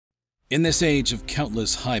In this age of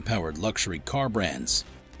countless high-powered luxury car brands,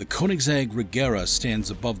 the Koenigsegg Regera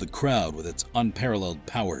stands above the crowd with its unparalleled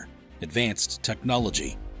power, advanced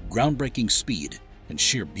technology, groundbreaking speed, and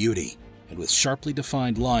sheer beauty, and with sharply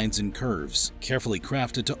defined lines and curves, carefully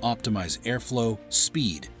crafted to optimize airflow,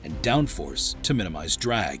 speed, and downforce to minimize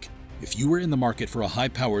drag. If you were in the market for a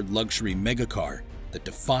high-powered luxury megacar that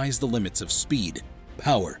defies the limits of speed,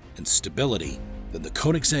 power, and stability, then the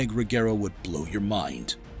Koenigsegg Regera would blow your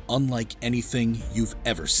mind, unlike anything you've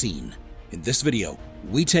ever seen. In this video,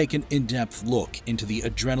 we take an in-depth look into the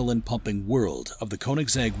adrenaline-pumping world of the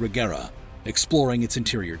Koenigsegg Regera, exploring its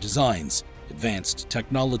interior designs, advanced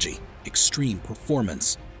technology, extreme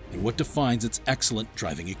performance, and what defines its excellent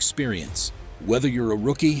driving experience. Whether you're a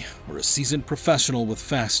rookie or a seasoned professional with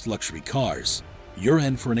fast luxury cars, you're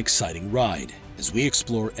in for an exciting ride as we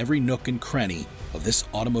explore every nook and cranny of this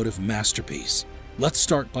automotive masterpiece. Let's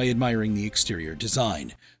start by admiring the exterior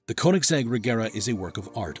design. The Koenigsegg Regera is a work of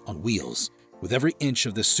art on wheels, with every inch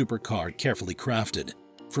of this supercar carefully crafted.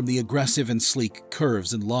 From the aggressive and sleek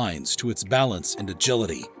curves and lines to its balance and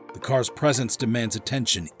agility, the car's presence demands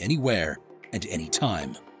attention anywhere and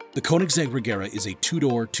anytime. The Koenigsegg Regera is a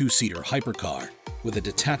two-door, two-seater hypercar with a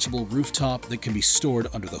detachable rooftop that can be stored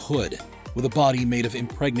under the hood, with a body made of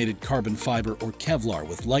impregnated carbon fiber or Kevlar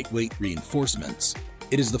with lightweight reinforcements.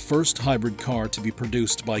 It is the first hybrid car to be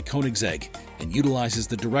produced by Koenigsegg and utilizes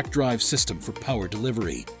the direct drive system for power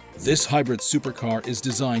delivery. This hybrid supercar is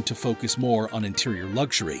designed to focus more on interior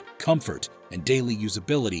luxury, comfort, and daily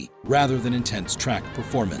usability rather than intense track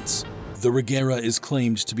performance. The Regera is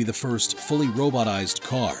claimed to be the first fully robotized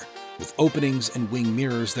car, with openings and wing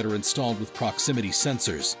mirrors that are installed with proximity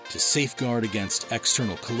sensors to safeguard against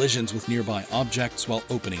external collisions with nearby objects while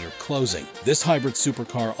opening or closing. This hybrid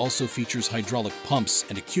supercar also features hydraulic pumps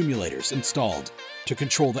and accumulators installed to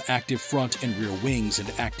control the active front and rear wings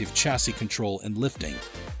and active chassis control and lifting.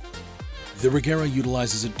 The Regera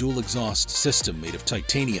utilizes a dual exhaust system made of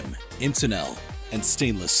titanium, Inconel, and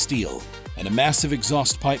stainless steel, and a massive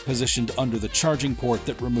exhaust pipe positioned under the charging port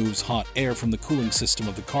that removes hot air from the cooling system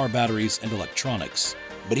of the car batteries and electronics.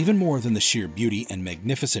 But even more than the sheer beauty and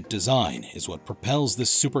magnificent design is what propels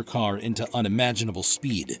this supercar into unimaginable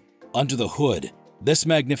speed. Under the hood, this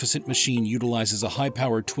magnificent machine utilizes a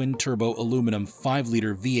high-powered twin-turbo aluminum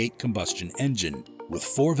 5-liter V8 combustion engine with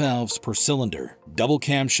 4 valves per cylinder, double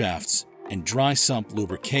camshafts, and dry sump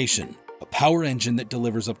lubrication, a power engine that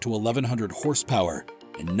delivers up to 1,100 horsepower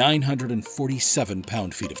and 947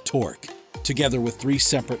 pound-feet of torque, together with 3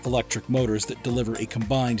 separate electric motors that deliver a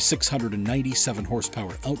combined 697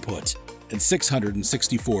 horsepower output and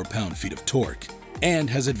 664 pound-feet of torque, and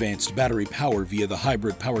has advanced battery power via the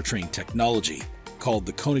hybrid powertrain technology called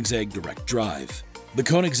the Koenigsegg Direct Drive. The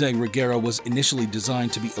Koenigsegg Regera was initially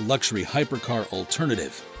designed to be a luxury hypercar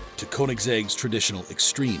alternative to Koenigsegg's traditional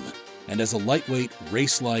Extreme, and as a lightweight,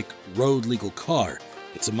 race-like, road-legal car,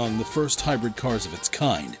 it's among the first hybrid cars of its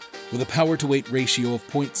kind, with a power-to-weight ratio of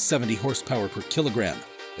 0.70 horsepower per kilogram,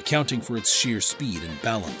 accounting for its sheer speed and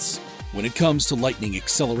balance. When it comes to lightning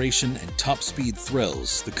acceleration and top-speed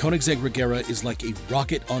thrills, the Koenigsegg Regera is like a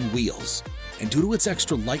rocket on wheels. And due to its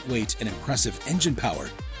extra lightweight and impressive engine power,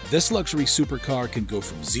 this luxury supercar can go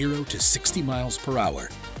from 0 to 60 miles per hour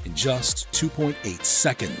in just 2.8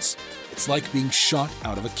 seconds. It's like being shot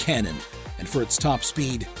out of a cannon, and for its top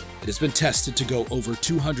speed, it has been tested to go over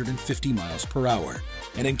 250 miles per hour.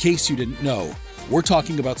 And in case you didn't know, we're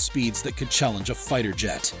talking about speeds that could challenge a fighter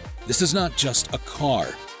jet. This is not just a car,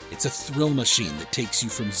 it's a thrill machine that takes you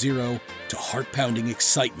from 0 to heart-pounding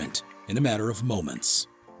excitement in a matter of moments.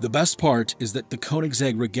 The best part is that the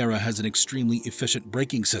Koenigsegg Regera has an extremely efficient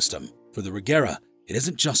braking system. For the Regera, it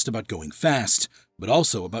isn't just about going fast, but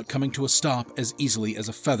also about coming to a stop as easily as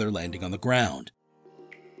a feather landing on the ground.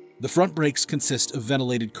 The front brakes consist of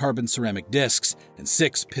ventilated carbon ceramic discs and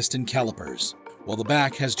 6 piston calipers, while the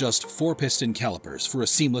back has just 4 piston calipers for a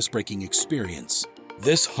seamless braking experience.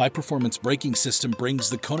 This high-performance braking system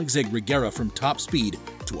brings the Koenigsegg Regera from top speed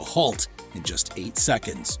to a halt in just 8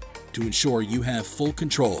 seconds to ensure you have full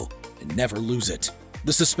control and never lose it.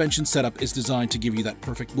 The suspension setup is designed to give you that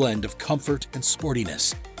perfect blend of comfort and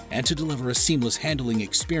sportiness, and to deliver a seamless handling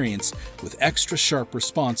experience with extra sharp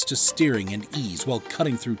response to steering and ease while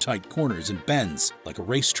cutting through tight corners and bends like a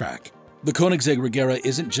racetrack. The Koenigsegg Regera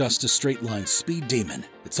isn't just a straight-line speed demon,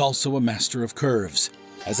 it's also a master of curves,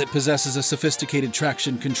 as it possesses a sophisticated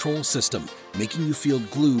traction control system, making you feel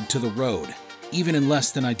glued to the road, even in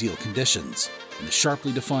less than ideal conditions. And the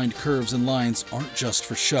sharply defined curves and lines aren't just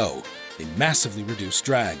for show, they massively reduce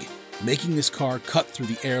drag, making this car cut through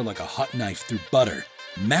the air like a hot knife through butter,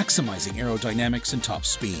 maximizing aerodynamics and top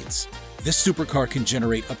speeds. This supercar can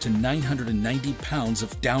generate up to 990 pounds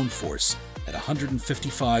of downforce at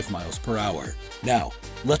 155 miles per hour. Now,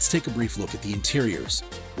 let's take a brief look at the interiors.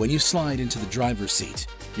 When you slide into the driver's seat,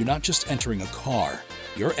 you're not just entering a car,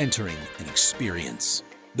 you're entering an experience.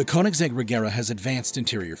 The Koenigsegg Regera has advanced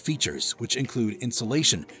interior features, which include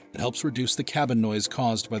insulation that helps reduce the cabin noise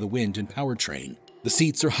caused by the wind and powertrain. The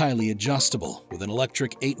seats are highly adjustable, with an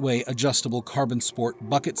electric 8-way adjustable carbon sport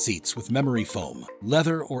bucket seats with memory foam,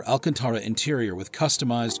 leather or Alcantara interior with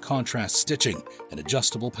customized contrast stitching and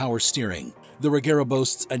adjustable power steering. The Regera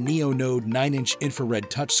boasts a Neo-Node 9-inch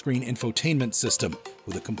infrared touchscreen infotainment system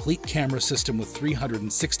with a complete camera system with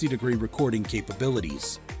 360-degree recording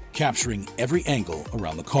capabilities, capturing every angle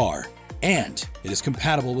around the car. And it is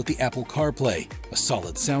compatible with the Apple CarPlay, a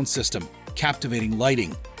solid sound system, captivating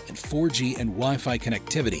lighting, and 4G and Wi-Fi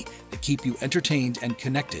connectivity that keep you entertained and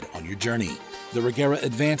connected on your journey. The Regera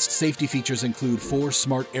advanced safety features include 4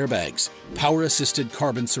 smart airbags, power-assisted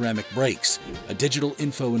carbon ceramic brakes, a digital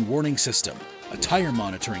info and warning system, a tire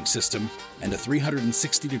monitoring system, and a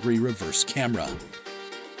 360-degree reverse camera.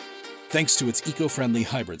 Thanks to its eco-friendly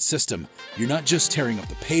hybrid system, you're not just tearing up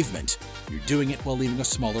the pavement, you're doing it while leaving a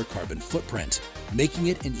smaller carbon footprint, making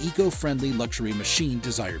it an eco-friendly luxury machine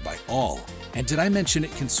desired by all. And did I mention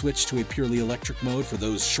it can switch to a purely electric mode for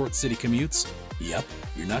those short city commutes? Yep,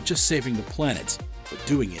 you're not just saving the planet, but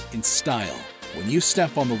doing it in style. When you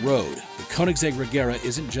step on the road, the Koenigsegg Regera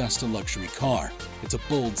isn't just a luxury car, it's a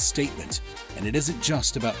bold statement. And it isn't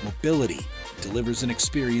just about mobility, it delivers an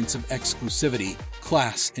experience of exclusivity,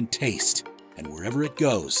 class, and taste. And wherever it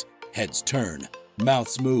goes, heads turn,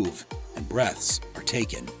 mouths move, and breaths are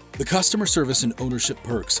taken. The customer service and ownership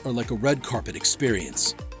perks are like a red carpet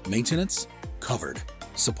experience. Maintenance? Covered.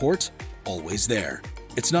 Support? Always there.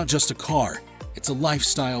 It's not just a car, it's a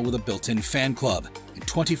lifestyle with a built-in fan club and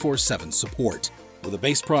 24/7 support. With a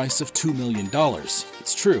base price of $2 million,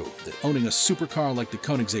 it's true that owning a supercar like the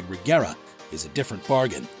Koenigsegg Regera is a different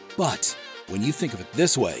bargain. But when you think of it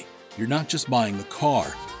this way, you're not just buying the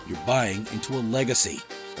car, you're buying into a legacy,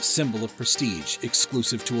 a symbol of prestige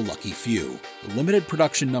exclusive to a lucky few. The limited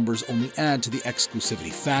production numbers only add to the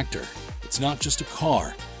exclusivity factor. It's not just a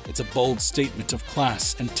car, it's a bold statement of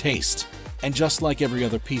class and taste. And just like every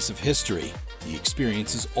other piece of history, the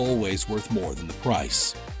experience is always worth more than the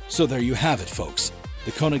price. So there you have it, folks.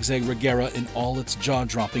 The Koenigsegg Regera in all its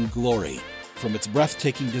jaw-dropping glory. From its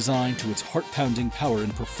breathtaking design to its heart-pounding power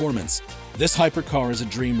and performance, this hypercar is a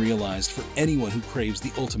dream realized for anyone who craves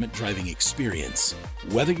the ultimate driving experience.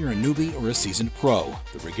 Whether you're a newbie or a seasoned pro,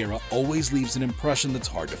 the Regera always leaves an impression that's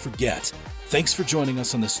hard to forget. Thanks for joining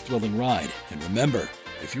us on this thrilling ride, and remember,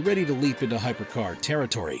 if you're ready to leap into hypercar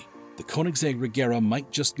territory, the Koenigsegg Regera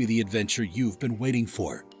might just be the adventure you've been waiting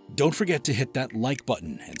for. Don't forget to hit that like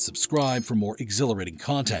button and subscribe for more exhilarating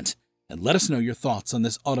content. And let us know your thoughts on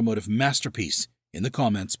this automotive masterpiece in the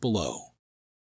comments below.